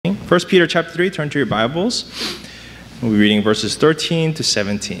1 Peter chapter 3, turn to your Bibles. We'll be reading verses 13 to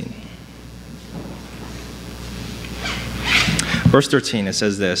 17. Verse 13, it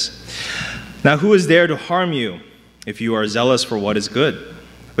says this, "Now who is there to harm you if you are zealous for what is good?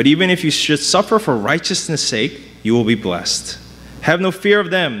 But even if you should suffer for righteousness' sake, you will be blessed. Have no fear of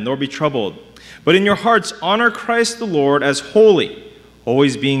them, nor be troubled. But in your hearts honor Christ the Lord as holy,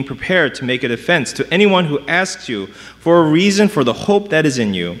 always being prepared to make a defense to anyone who asks you for a reason for the hope that is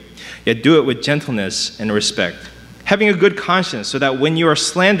in you, yet do it with gentleness and respect, having a good conscience, so that when you are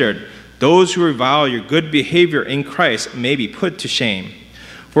slandered, those who revile your good behavior in Christ may be put to shame.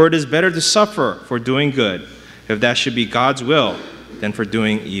 For it is better to suffer for doing good, if that should be God's will, than for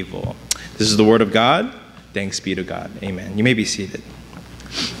doing evil." This is the word of God. Thanks be to God. Amen. You may be seated.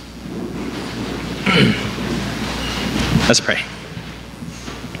 Let's pray.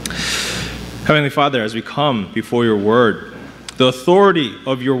 Heavenly Father, as we come before your word, the authority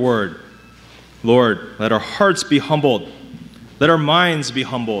of your word, Lord, let our hearts be humbled. Let our minds be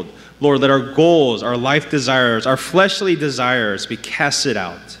humbled. Lord, let our goals, our life desires, our fleshly desires be casted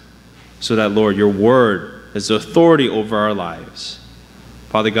out so that, Lord, your word is the authority over our lives.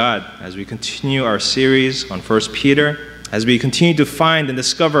 Father God, as we continue our series on 1 Peter, as we continue to find and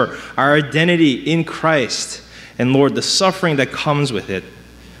discover our identity in Christ, and Lord, the suffering that comes with it,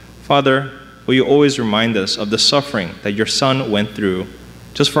 Father, will you always remind us of the suffering that your Son went through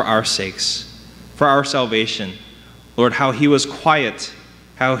just for our sakes, for our salvation. Lord, how he was quiet,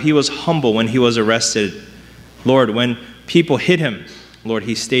 how he was humble when he was arrested. Lord, when people hit him, Lord,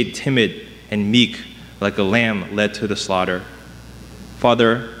 he stayed timid and meek like a lamb led to the slaughter.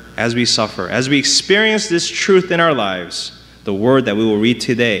 Father, as we suffer, as we experience this truth in our lives, the word that we will read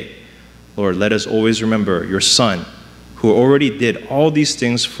today, Lord, let us always remember your Son, who already did all these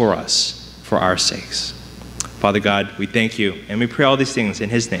things for us, for our sakes. Father God, we thank you, and we pray all these things in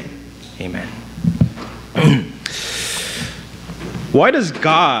his name. Amen. Why does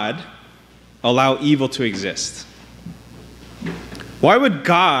God allow evil to exist? Why would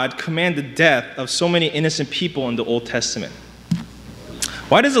God command the death of so many innocent people in the Old Testament?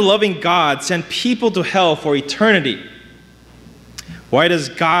 Why does a loving God send people to hell for eternity? Why does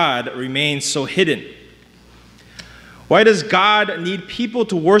God remain so hidden? Why does God need people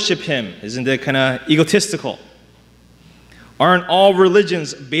to worship him? Isn't that kind of egotistical? Aren't all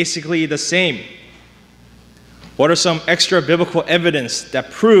religions basically the same? What are some extra biblical evidence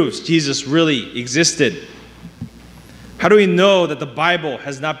that proves Jesus really existed? How do we know that the Bible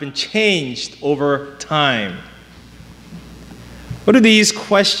has not been changed over time? What do these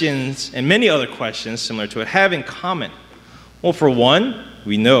questions and many other questions similar to it have in common? Well, for one,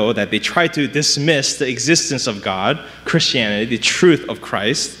 we know that they try to dismiss the existence of God, Christianity, the truth of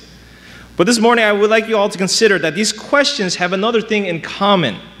Christ. But this morning, I would like you all to consider that these questions have another thing in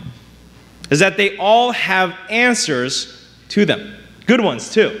common, is that they all have answers to them. Good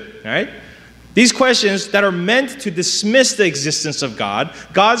ones, too, all right? These questions that are meant to dismiss the existence of God,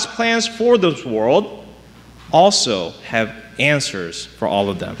 God's plans for this world, also have answers for all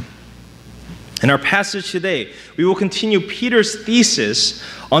of them. In our passage today, we will continue Peter's thesis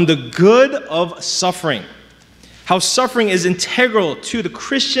on the good of suffering, how suffering is integral to the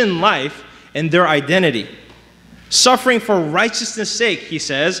Christian life and their identity. Suffering for righteousness' sake, he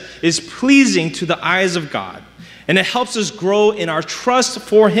says, is pleasing to the eyes of God, and it helps us grow in our trust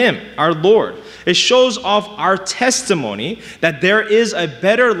for him, our Lord. It shows off our testimony that there is a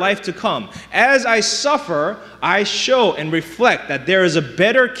better life to come. As I suffer, I show and reflect that there is a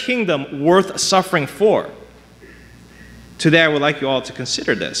better kingdom worth suffering for. Today, I would like you all to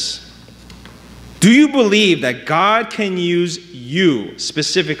consider this. Do you believe that God can use you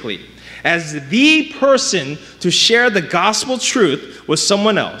specifically as the person to share the gospel truth with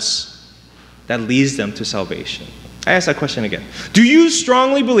someone else that leads them to salvation? I ask that question again. Do you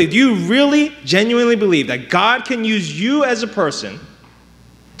strongly believe, do you really genuinely believe that God can use you as a person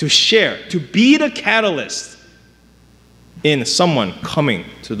to share, to be the catalyst in someone coming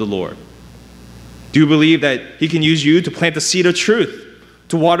to the Lord? Do you believe that he can use you to plant the seed of truth,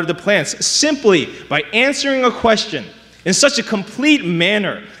 to water the plants, simply by answering a question in such a complete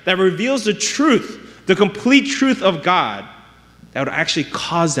manner that reveals the truth, the complete truth of God, that would actually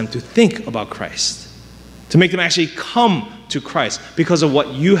cause them to think about Christ, to make them actually come to Christ because of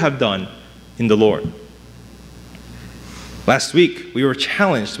what you have done in the Lord? Last week, we were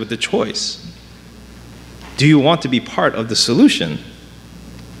challenged with the choice. Do you want to be part of the solution?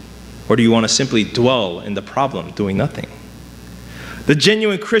 Or do you want to simply dwell in the problem, doing nothing? The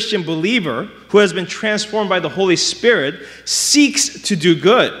genuine Christian believer who has been transformed by the Holy Spirit seeks to do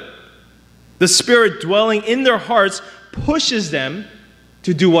good. The Spirit dwelling in their hearts pushes them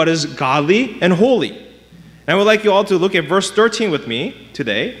to do what is godly and holy. And I would like you all to look at verse 13 with me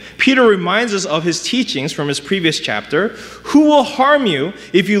today. Peter reminds us of his teachings from his previous chapter. Who will harm you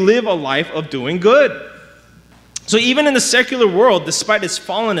if you live a life of doing good? So even in the secular world, despite its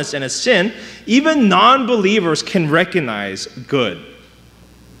fallenness and its sin, even non-believers can recognize good.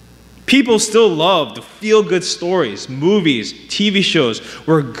 People still love the feel-good stories, movies, TV shows,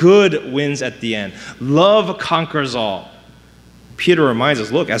 where good wins at the end. Love conquers all. Peter reminds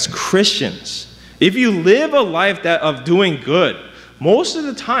us, look, as Christians, if you live a life of doing good, most of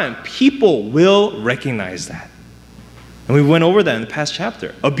the time, people will recognize that. And we went over that in the past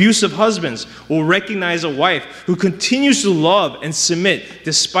chapter. Abusive husbands will recognize a wife who continues to love and submit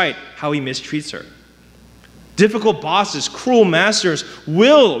despite how he mistreats her. Difficult bosses, cruel masters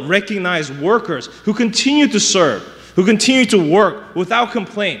will recognize workers who continue to serve, who continue to work without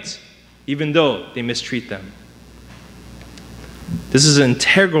complaint, even though they mistreat them. This is an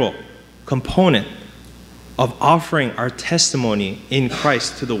integral component of offering our testimony in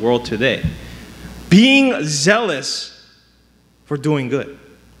Christ to the world today. Being zealous for doing good.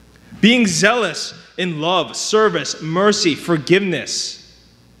 Being zealous in love, service, mercy, forgiveness,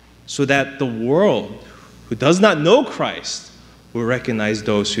 so that the world who does not know Christ will recognize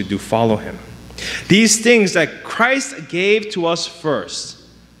those who do follow him. These things that Christ gave to us first,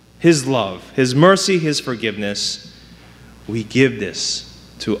 his love, his mercy, his forgiveness, we give this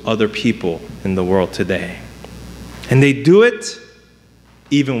to other people in the world today. And they do it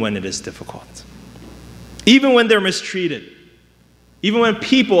even when it is difficult. Even when they're mistreated. Even when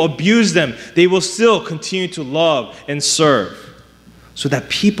people abuse them, they will still continue to love and serve, so that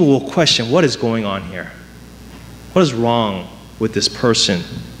people will question, what is going on here? What is wrong with this person?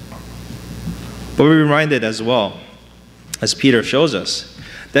 But we're reminded as well, as Peter shows us,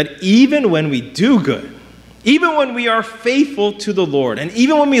 that even when we do good, even when we are faithful to the Lord, and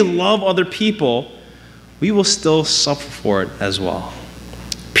even when we love other people, we will still suffer for it as well.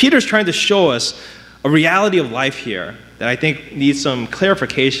 Peter's trying to show us a reality of life here that I think needs some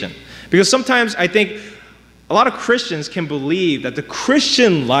clarification. Because sometimes I think a lot of Christians can believe that the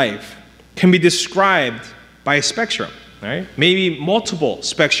Christian life can be described by a spectrum, right? Maybe multiple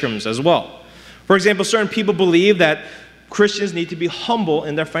spectrums as well. For example, certain people believe that Christians need to be humble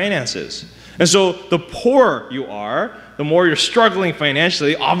in their finances. And so the poorer you are, the more you're struggling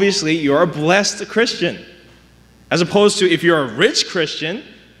financially, obviously you're a blessed Christian. As opposed to if you're a rich Christian,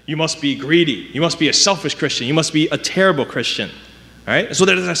 you must be greedy. You must be a selfish Christian. You must be a terrible Christian. Right? So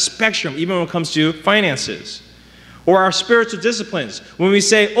there's a spectrum even when it comes to finances. Or our spiritual disciplines. When we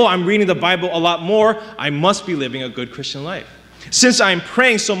say, oh, I'm reading the Bible a lot more, I must be living a good Christian life. Since I'm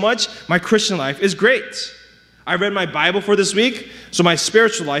praying so much, my Christian life is great. I read my Bible for this week, so my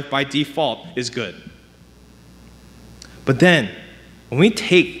spiritual life by default is good. But then, when we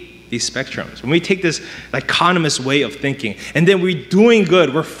take these spectrums, when we take this dichotomous way of thinking, and then we're doing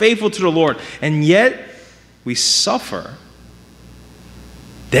good, we're faithful to the Lord, and yet we suffer,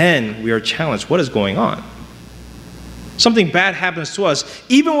 then we are challenged. What is going on? Something bad happens to us,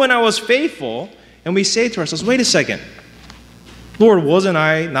 even when I was faithful, and we say to ourselves, wait a second, Lord, wasn't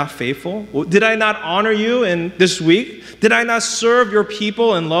I not faithful? Did I not honor you in this week? Did I not serve your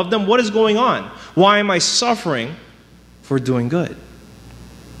people and love them? What is going on? Why am I suffering for doing good?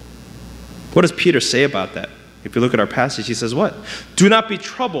 What does Peter say about that? If you look at our passage, he says what? Do not be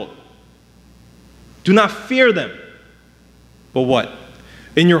troubled. Do not fear them. But what?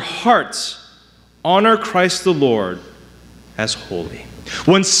 In your hearts, honor Christ the Lord as holy.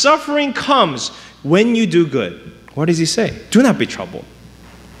 When suffering comes, when you do good, what does he say? Do not be troubled.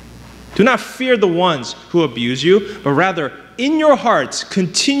 Do not fear the ones who abuse you, but rather, in your hearts,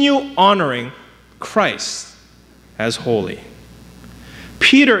 continue honoring Christ as holy.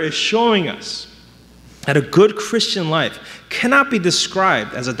 Peter is showing us that a good Christian life cannot be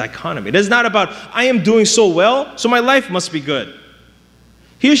described as a dichotomy. It is not about, I am doing so well, so my life must be good.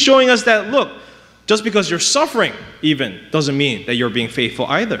 He is showing us that, look, just because you're suffering even doesn't mean that you're being faithful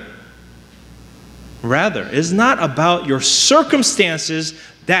either. Rather, it is not about your circumstances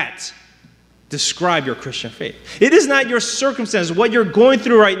that describe your Christian faith. It is not your circumstances, what you're going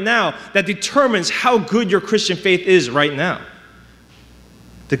through right now, that determines how good your Christian faith is right now.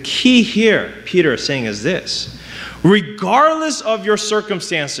 The key here, Peter is saying, is this. Regardless of your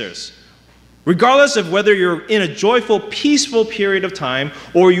circumstances, regardless of whether you're in a joyful, peaceful period of time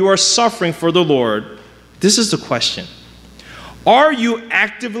or you are suffering for the Lord, this is the question. Are you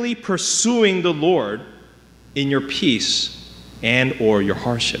actively pursuing the Lord in your peace and or your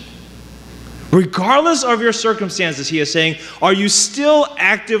hardship? Regardless of your circumstances, he is saying, are you still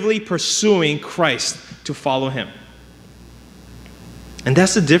actively pursuing Christ to follow him? And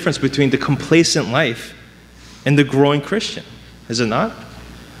that's the difference between the complacent life and the growing Christian, is it not?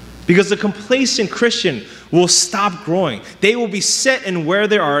 Because the complacent Christian will stop growing. They will be set in where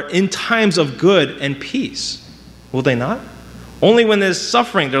they are in times of good and peace. Will they not? Only when there's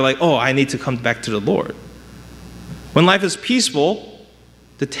suffering, they're like, oh, I need to come back to the Lord. When life is peaceful,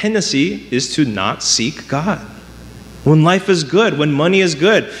 the tendency is to not seek God. When life is good, when money is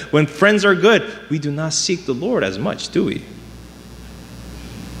good, when friends are good, we do not seek the Lord as much, do we?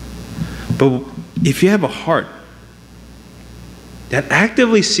 But if you have a heart that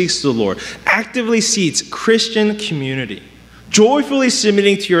actively seeks the Lord, actively seeks Christian community, joyfully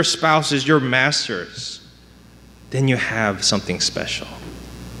submitting to your spouses, your masters, then you have something special.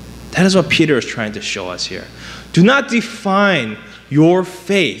 That is what Peter is trying to show us here. Do not define your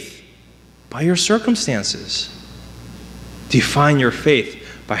faith by your circumstances. Define your faith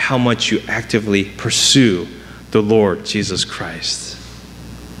by how much you actively pursue the Lord Jesus Christ.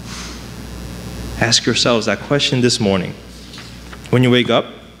 Ask yourselves that question this morning. When you wake up,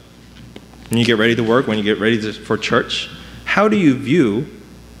 when you get ready to work, when you get ready for church, how do you view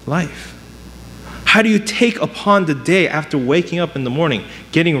life? How do you take upon the day after waking up in the morning,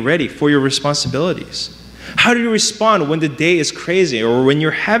 getting ready for your responsibilities? How do you respond when the day is crazy or when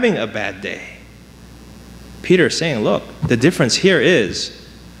you're having a bad day? Peter is saying, look, the difference here is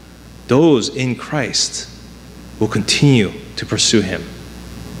those in Christ will continue to pursue him.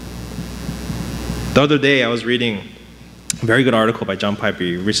 The other day I was reading a very good article by John Piper.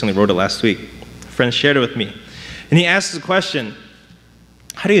 He recently wrote it last week. A friend shared it with me. And he asked the question,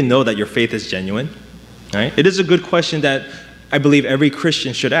 how do you know that your faith is genuine? Right? It is a good question that I believe every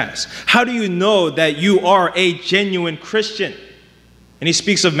Christian should ask. How do you know that you are a genuine Christian? And he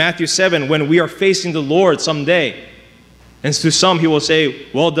speaks of Matthew 7, when we are facing the Lord someday. And to some he will say,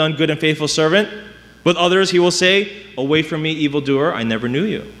 well done, good and faithful servant. With others he will say, away from me, evildoer, I never knew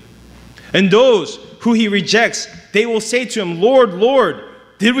you. And those who he rejects, they will say to him, Lord, Lord,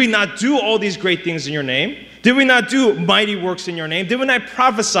 did we not do all these great things in your name? Did we not do mighty works in your name? Did we not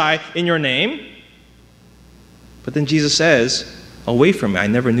prophesy in your name? But then Jesus says, away from me, I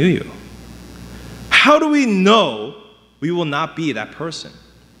never knew you. How do we know we will not be that person?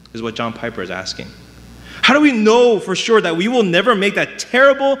 Is what John Piper is asking. How do we know for sure that we will never make that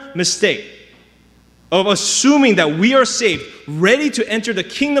terrible mistake of assuming that we are saved, ready to enter the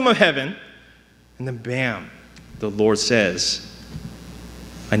kingdom of heaven, and then bam, the Lord says,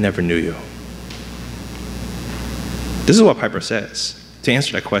 I never knew you. This is what Piper says to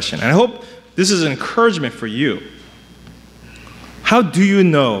answer that question. And I hope this is an encouragement for you. How do you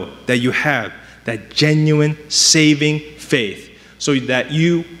know that you have that genuine saving faith so that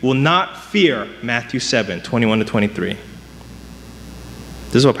you will not fear Matthew 7, 21 to 23?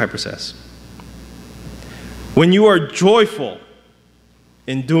 This is what Piper says. When you are joyful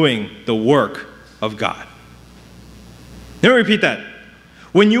in doing the work of God. Let me repeat that.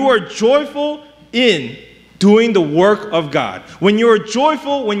 When you are joyful in doing the work of God, when you are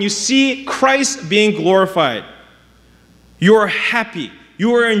joyful when you see Christ being glorified, you are happy,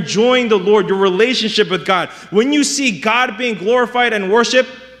 you are enjoying the Lord, your relationship with God. When you see God being glorified and worshiped,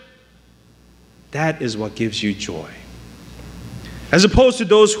 that is what gives you joy. As opposed to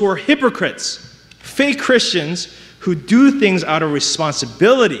those who are hypocrites, fake Christians who do things out of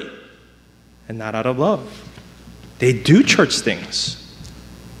responsibility and not out of love. They do church things.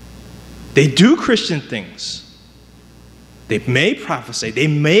 They do Christian things. They may prophesy. They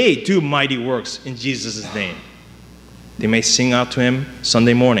may do mighty works in Jesus' name. They may sing out to him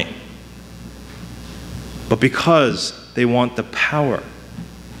Sunday morning. But because they want the power,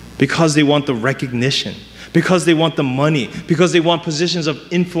 because they want the recognition, because they want the money, because they want positions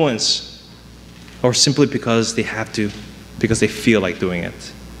of influence, or simply because they have to, because they feel like doing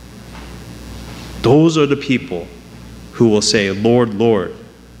it, those are the people who will say, Lord, Lord,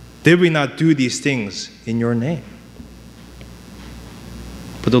 did we not do these things in your name?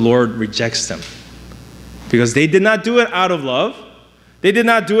 But the Lord rejects them because they did not do it out of love. They did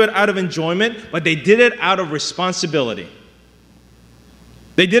not do it out of enjoyment, but they did it out of responsibility.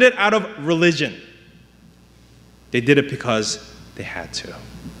 They did it out of religion. They did it because they had to.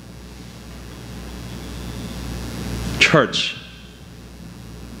 Church,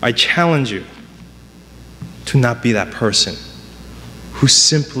 I challenge you to not be that person who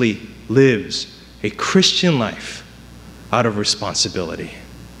simply lives a Christian life out of responsibility.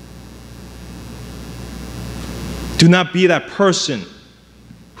 Do not be that person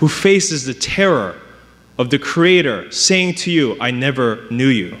who faces the terror of the Creator saying to you, I never knew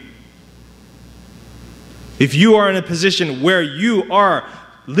you. If you are in a position where you are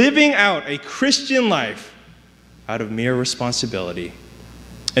living out a Christian life out of mere responsibility,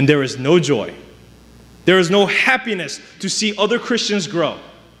 And there is no joy. There is no happiness to see other Christians grow.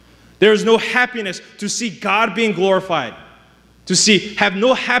 There is no happiness to see God being glorified. Have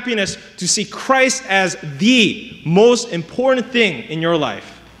no happiness to see Christ as the most important thing in your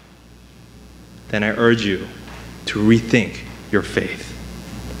life. Then I urge you to rethink your faith.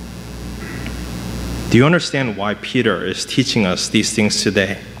 Do you understand why Peter is teaching us these things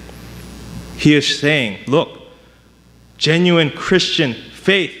today? He is saying, look, genuine Christian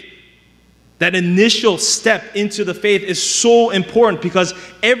faith, that initial step into the faith is so important because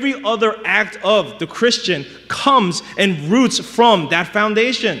every other act of the Christian comes and roots from that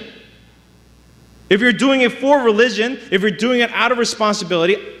foundation. If you're doing it for religion, if you're doing it out of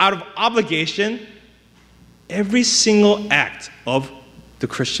responsibility, out of obligation, every single act of the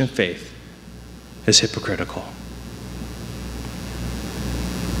Christian faith is hypocritical.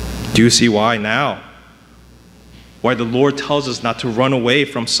 Do you see why now? Why the Lord tells us not to run away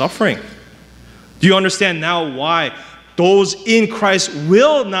from suffering? Do you understand now why those in Christ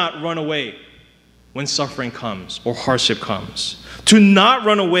will not run away when suffering comes or hardship comes? To not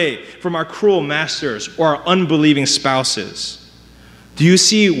run away from our cruel masters or our unbelieving spouses. Do you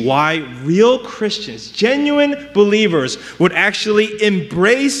see why real Christians, genuine believers, would actually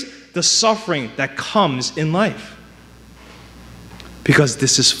embrace the suffering that comes in life? Because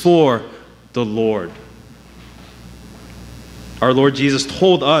this is for the Lord. Our Lord Jesus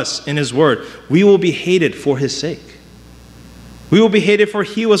told us in His Word, we will be hated for His sake. We will be hated for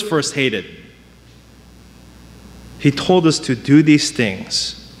He was first hated. He told us to do these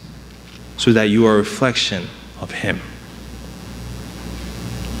things so that you are a reflection of Him.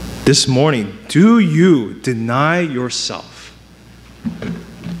 This morning, do you deny yourself?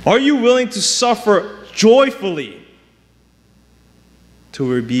 Are you willing to suffer joyfully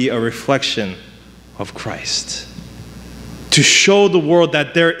to be a reflection of Christ? To show the world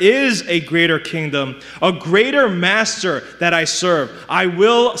that there is a greater kingdom, a greater master that I serve. I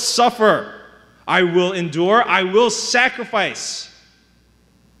will suffer. I will endure. I will sacrifice.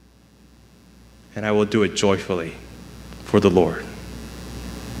 And I will do it joyfully for the Lord.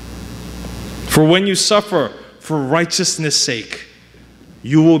 For when you suffer for righteousness' sake,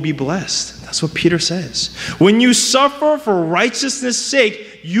 you will be blessed. That's what Peter says. When you suffer for righteousness'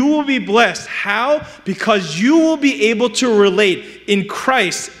 sake, you will be blessed. How? Because you will be able to relate in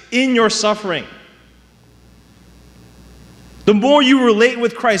Christ in your suffering. The more you relate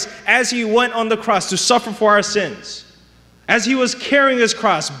with Christ as He went on the cross to suffer for our sins, as He was carrying His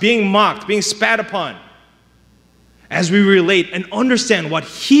cross, being mocked, being spat upon, as we relate and understand what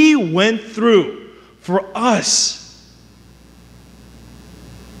He went through for us,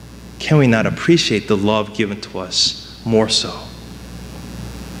 can we not appreciate the love given to us more so?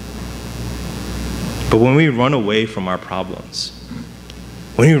 But when we run away from our problems,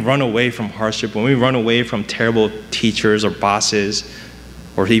 when we run away from hardship, when we run away from terrible teachers or bosses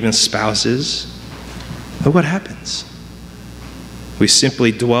or even spouses, look what happens. We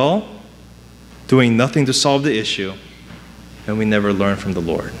simply dwell, doing nothing to solve the issue, and we never learn from the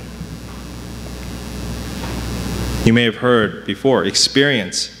Lord. You may have heard before,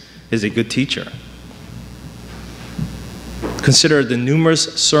 experience is a good teacher. Consider the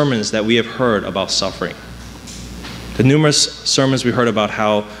numerous sermons that we have heard about suffering. The numerous sermons we heard about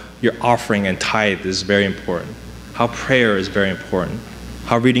how your offering and tithe is very important, how prayer is very important,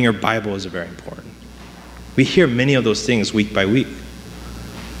 how reading your Bible is very important. We hear many of those things week by week.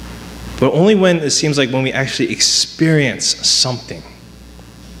 But only when it seems like when we actually experience something.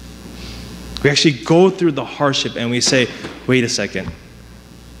 We actually go through the hardship and we say, wait a second,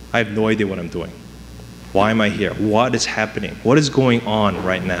 I have no idea what I'm doing. Why am I here? What is happening? What is going on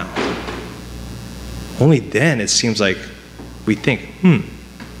right now? Only then it seems like we think,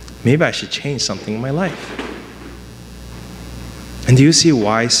 maybe I should change something in my life. And do you see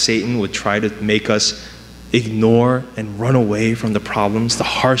why Satan would try to make us ignore and run away from the problems, the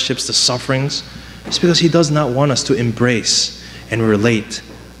hardships, the sufferings? It's because he does not want us to embrace and relate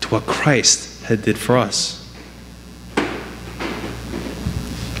to what Christ had did for us.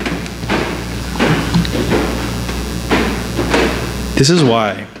 This is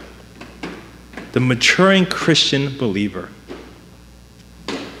why the maturing Christian believer,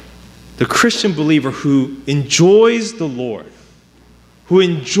 the Christian believer who enjoys the Lord, who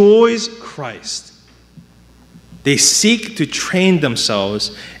enjoys Christ, they seek to train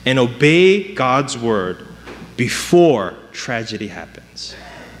themselves and obey God's word before tragedy happens.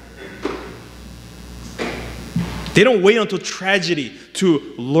 They don't wait until tragedy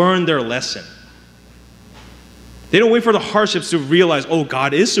to learn their lesson. They don't wait for the hardships to realize, oh,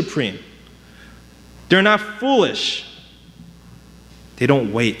 God is supreme. They're not foolish. They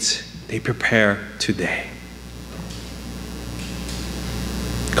don't wait. They prepare today.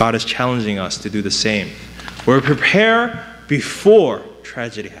 God is challenging us to do the same. We prepare before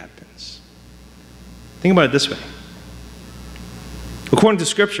tragedy happens. Think about it this way. According to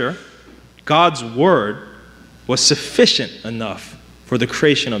Scripture, God's word was sufficient enough for the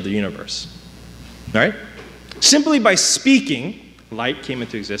creation of the universe. Right? Simply by speaking, light came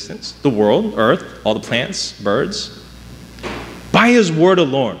into existence, the world, earth, all the plants, birds. By his word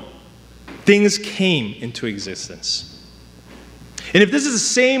alone, things came into existence. And if this is the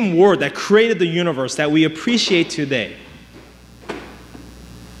same word that created the universe that we appreciate today,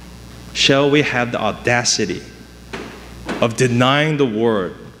 shall we have the audacity of denying the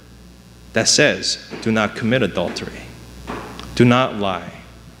word that says, do not commit adultery, do not lie,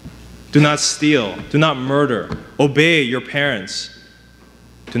 do not steal, do not murder, obey your parents,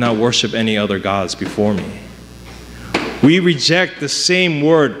 do not worship any other gods before me? We reject the same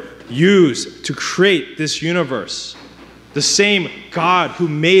word used to create this universe. The same God who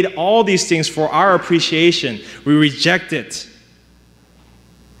made all these things for our appreciation. We reject it.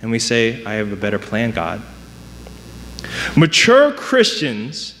 And we say, I have a better plan, God. Mature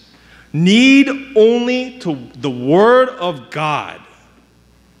Christians need only the Word of God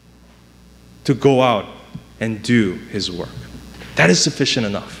to go out and do His work. That is sufficient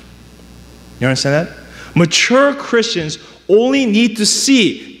enough. You understand that? Mature Christians only need to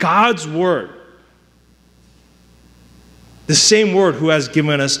see God's Word. The same word who has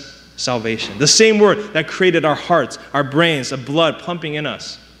given us salvation. The same word that created our hearts, our brains, the blood pumping in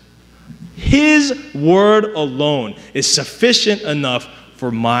us. His word alone is sufficient enough for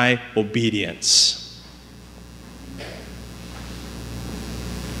my obedience.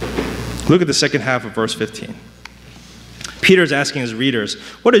 Look at the second half of verse 15. Peter's asking his readers,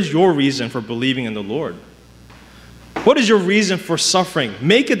 what is your reason for believing in the Lord? What is your reason for suffering?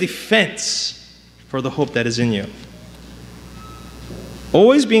 Make a defense for the hope that is in you.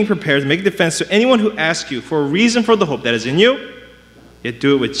 Always being prepared to make defense to anyone who asks you for a reason for the hope that is in you, yet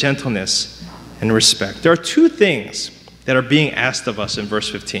do it with gentleness and respect. There are two things that are being asked of us in verse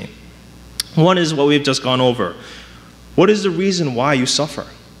 15. One is what we've just gone over. What is the reason why you suffer?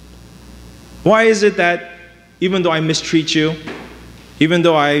 Why is it that even though I mistreat you, even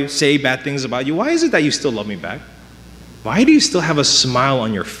though I say bad things about you, why is it that you still love me back? Why do you still have a smile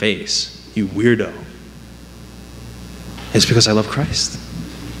on your face, you weirdo? It's because I love Christ.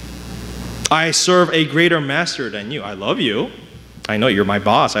 I serve a greater master than you. I love you. I know you're my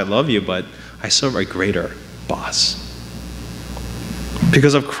boss. I love you, but I serve a greater boss.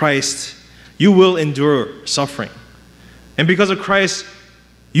 Because of Christ, you will endure suffering. And because of Christ,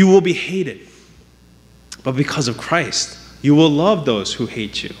 you will be hated. But because of Christ, you will love those who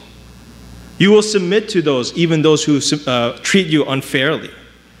hate you. You will submit to those, even those who treat you unfairly.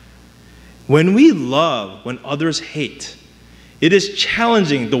 When we love when others hate, it is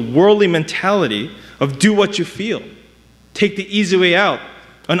challenging the worldly mentality of do what you feel. Take the easy way out.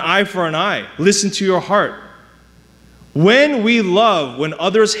 An eye for an eye. Listen to your heart. When we love, when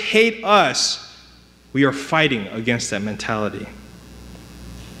others hate us, we are fighting against that mentality.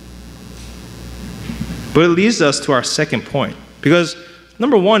 But it leads us to our second point. Because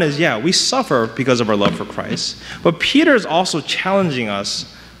number one is, we suffer because of our love for Christ. But Peter is also challenging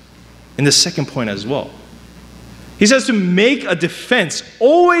us in the second point as well. He says to make a defense,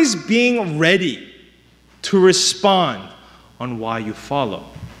 always being ready to respond on why you follow,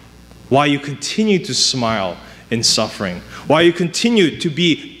 why you continue to smile in suffering, why you continue to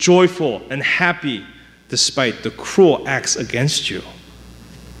be joyful and happy despite the cruel acts against you.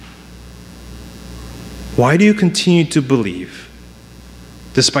 Why do you continue to believe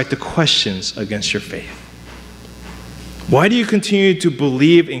despite the questions against your faith? Why do you continue to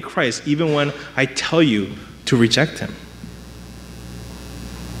believe in Christ even when I tell you to reject Him?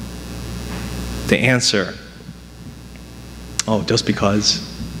 The answer, just because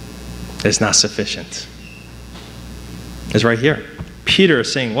it's not sufficient. It's right here. Peter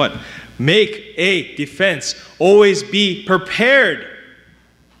is saying what? Make a defense. Always be prepared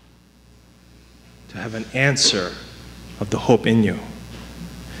to have an answer of the hope in you.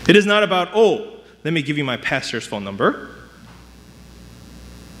 It is not about, let me give you my pastor's phone number.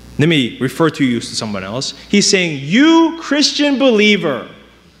 Let me refer to you to someone else. He's saying, you, Christian believer,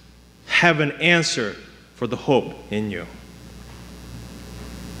 have an answer for the hope in you.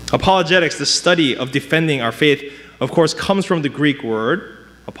 Apologetics, the study of defending our faith, of course, comes from the Greek word,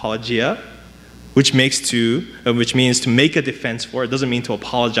 apologia, which means to make a defense for. It doesn't mean to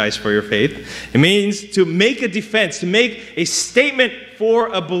apologize for your faith. It means to make a defense, to make a statement for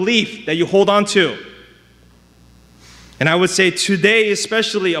a belief that you hold on to. And I would say today,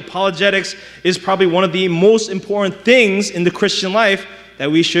 especially, apologetics is probably one of the most important things in the Christian life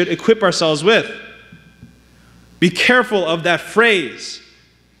that we should equip ourselves with. Be careful of that phrase,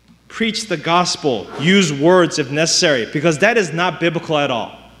 preach the gospel, use words if necessary, because that is not biblical at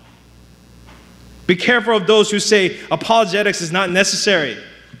all. Be careful of those who say apologetics is not necessary,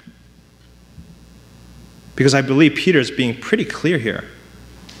 because I believe Peter is being pretty clear here.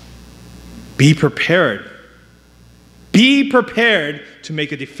 Be prepared. Be prepared to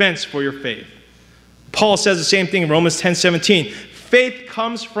make a defense for your faith. Paul says the same thing in Romans 10:17. Faith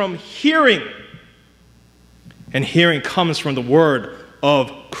comes from hearing, and hearing comes from the word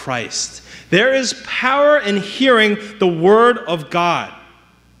of Christ. There is power in hearing the word of God.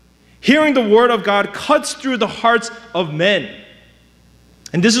 Hearing the word of God cuts through the hearts of men.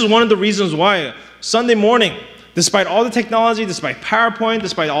 And this is one of the reasons why Sunday morning, despite all the technology, despite PowerPoint,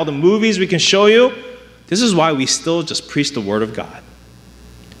 despite all the movies we can show you, this is why we still just preach the word of God.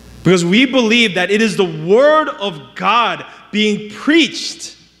 Because we believe that it is the word of God being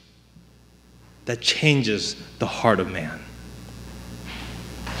preached that changes the heart of man.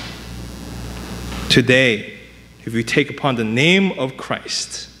 Today, if you take upon the name of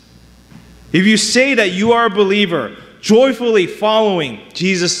Christ, if you say that you are a believer, joyfully following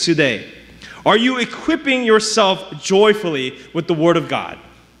Jesus today, are you equipping yourself joyfully with the Word of God?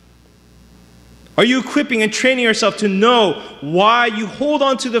 Are you equipping and training yourself to know why you hold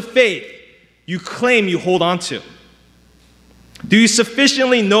on to the faith you claim you hold on to? Do you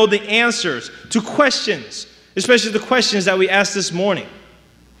sufficiently know the answers to questions, especially the questions that we asked this morning?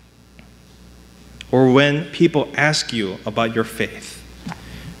 Or when people ask you about your faith,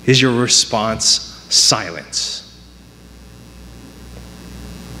 is your response silence?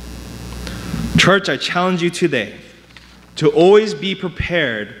 Church, I challenge you today to always be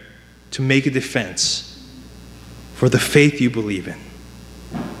prepared to make a defense for the faith you believe in.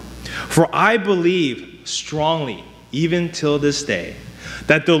 For I believe strongly, even till this day,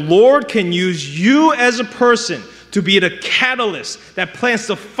 that the Lord can use you as a person to be the catalyst that plants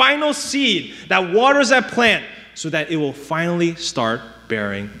the final seed, that waters that plant, so that it will finally start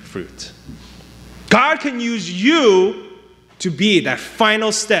bearing fruit. God can use you to be that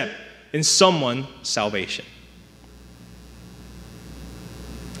final step in someone's salvation.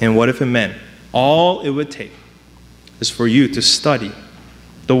 And what if it meant all it would take is for you to study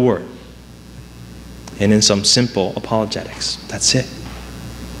the Word and in some simple apologetics? That's it.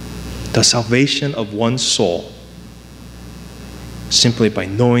 The salvation of one soul simply by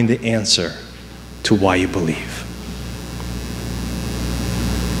knowing the answer to why you believe.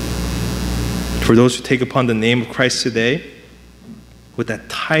 For those who take upon the name of Christ today, with that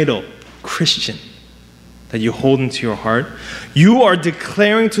title, Christian, that you hold into your heart, you are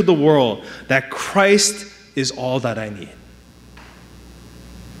declaring to the world that Christ is all that I need.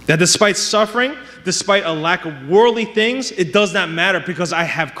 That despite suffering, despite a lack of worldly things, it does not matter because I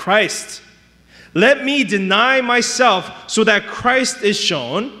have Christ. Let me deny myself so that Christ is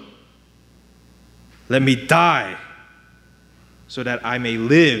shown. Let me die so that I may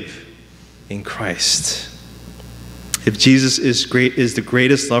live in Christ. If Jesus is the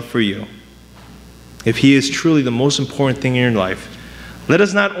greatest love for you, if He is truly the most important thing in your life, let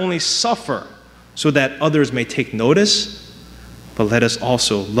us not only suffer so that others may take notice, but let us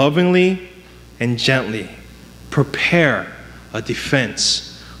also lovingly and gently prepare a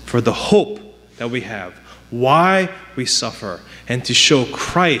defense for the hope that we have, why we suffer, and to show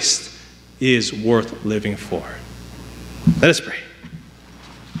Christ is worth living for. Let us pray.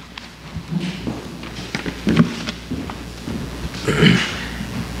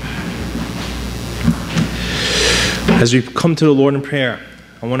 As we come to the Lord in prayer,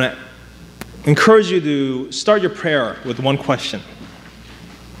 I want to encourage you to start your prayer with one question.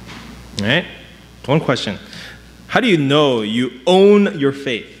 All right? One question. How do you know you own your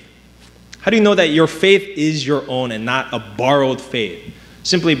faith? How do you know that your faith is your own and not a borrowed faith?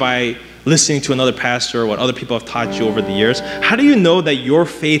 Simply by listening to another pastor or what other people have taught you over the years. How do you know that your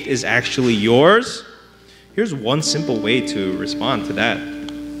faith is actually yours? Here's one simple way to respond to that.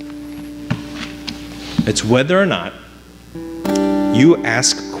 It's whether or not you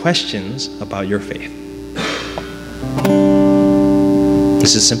ask questions about your faith.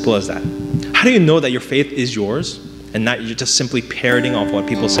 It's as simple as that. How do you know that your faith is yours and not you're just simply parroting off what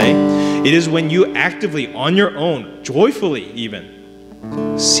people say? It is when you actively, on your own, joyfully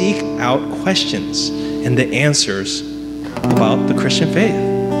even, seek out questions and the answers about the Christian faith.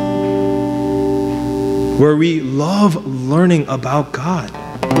 Where we love learning about God.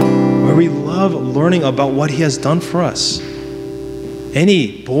 Where we love learning about what He has done for us.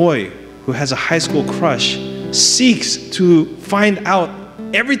 Any boy who has a high school crush seeks to find out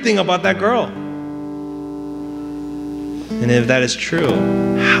everything about that girl. And if that is true,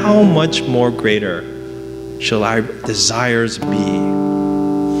 how much more greater shall our desires be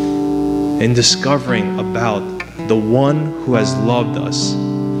in discovering about the one who has loved us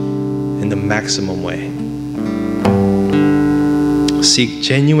in the maximum way. Seek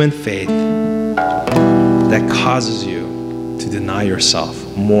genuine faith that causes you to deny yourself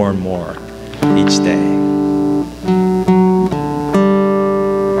more and more each day.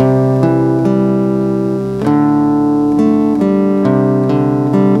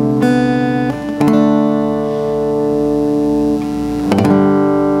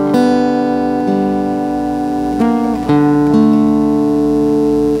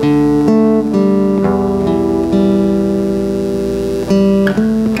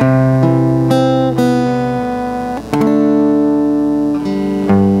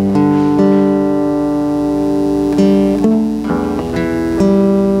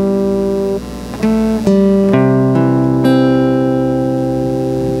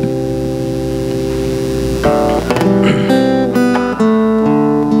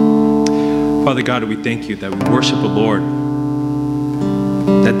 Father God, we thank you that we worship a Lord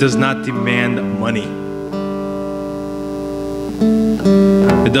that does not demand money.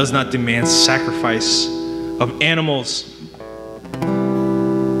 It does not demand sacrifice of animals.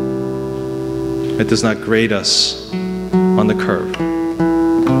 It does not grade us on the curve.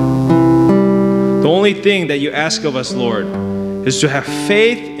 The only thing that you ask of us, Lord, is to have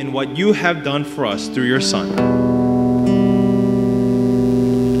faith in what you have done for us through your Son.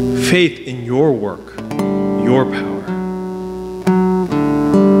 Faith in your work, your power.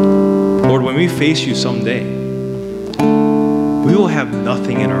 Lord, when we face you someday, we will have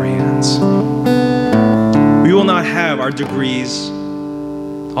nothing in our hands. We will not have our degrees,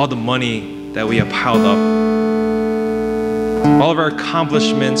 all the money that we have piled up, all of our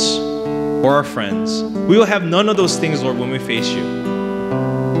accomplishments or our friends. We will have none of those things, Lord, when we face you.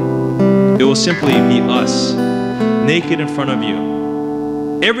 It will simply be us, naked in front of you.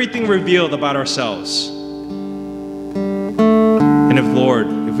 Everything revealed about ourselves. And if, Lord,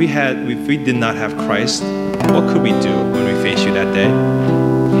 if we did not have Christ, what could we do when we face you that day?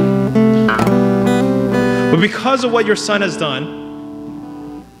 But because of what your Son has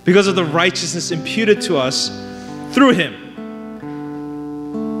done, because of the righteousness imputed to us through him,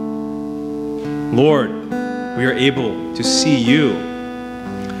 Lord, we are able to see you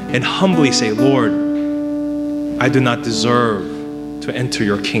and humbly say, Lord, I do not deserve to enter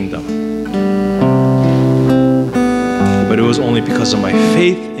your kingdom. But it was only because of my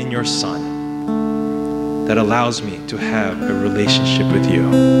faith in your Son that allows me to have a relationship with you.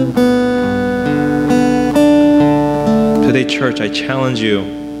 Today, church, I challenge you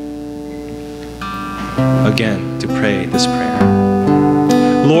again to pray this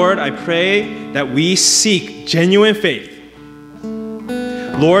prayer. Lord, I pray that we seek genuine faith.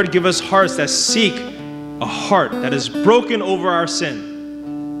 Lord, give us hearts that seek a heart that is broken over our sin.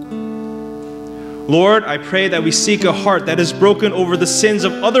 Lord, I pray that we seek a heart that is broken over the sins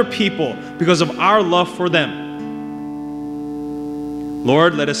of other people because of our love for them.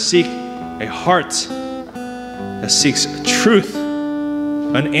 Lord, let us seek a heart that seeks truth,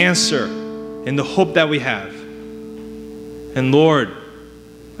 an answer in the hope that we have. And Lord,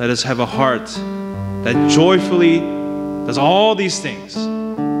 let us have a heart that joyfully does all these things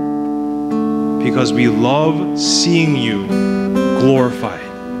because we love seeing you glorified.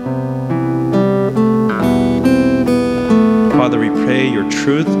 Father, we pray your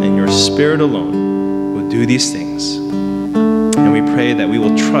truth and your Spirit alone will do these things. And we pray that we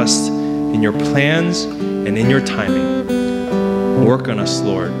will trust in your plans and in your timing. Work on us,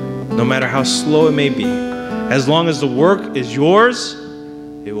 Lord, no matter how slow it may be. As long as the work is yours,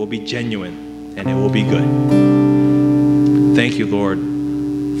 it will be genuine and it will be good. Thank you, Lord,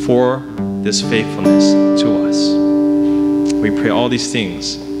 for this faithfulness to us. We pray all these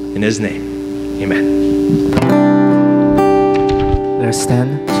things in his name. Amen. Let's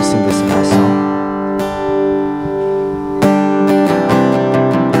stand to sing this last song.